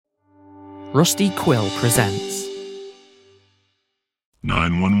Rusty Quill presents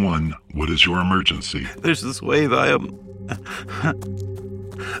 911, what is your emergency? There's this wave I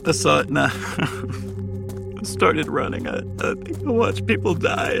saw it and I started running. I think I watched people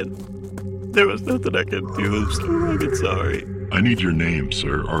die and there was nothing I could do. I'm so fucking sorry. I need your name,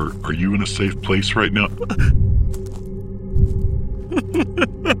 sir. Are you in a safe place right now?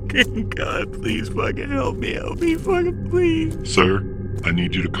 Fucking God, please fucking help me, fucking please. Sir, I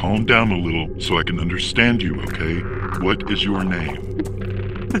need you to calm down a little so I can understand you, okay? What is your name?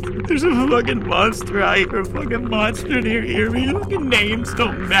 There's a fucking monster. I hear a fucking monster near me. Fucking names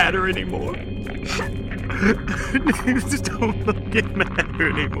don't matter anymore. Names don't fucking matter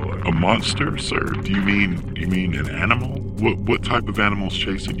anymore. A monster, sir? Do you mean an animal? What type of animal's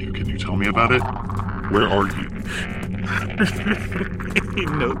chasing you? Can you tell me about it? Where are you?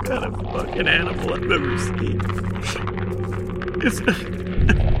 Ain't no kind of fucking animal I've ever seen.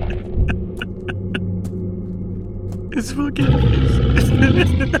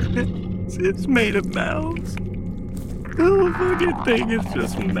 It's made of mouths. The whole fucking thing is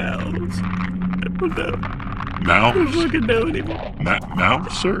just mouths. I don't know. Mouths? I don't fucking know anymore.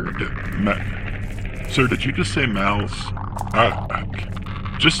 Mouths, sir? Sir, did you just say mouths?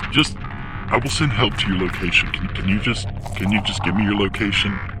 I will send help to your location. Can you just give me your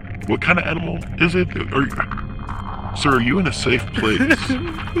location? What kind of animal is it? Sir, are you in a safe place?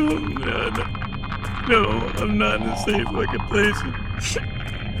 No, I'm not in a safe fucking place.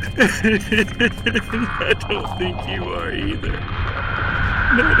 I don't think you are either.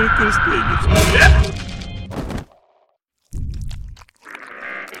 Not at this thing.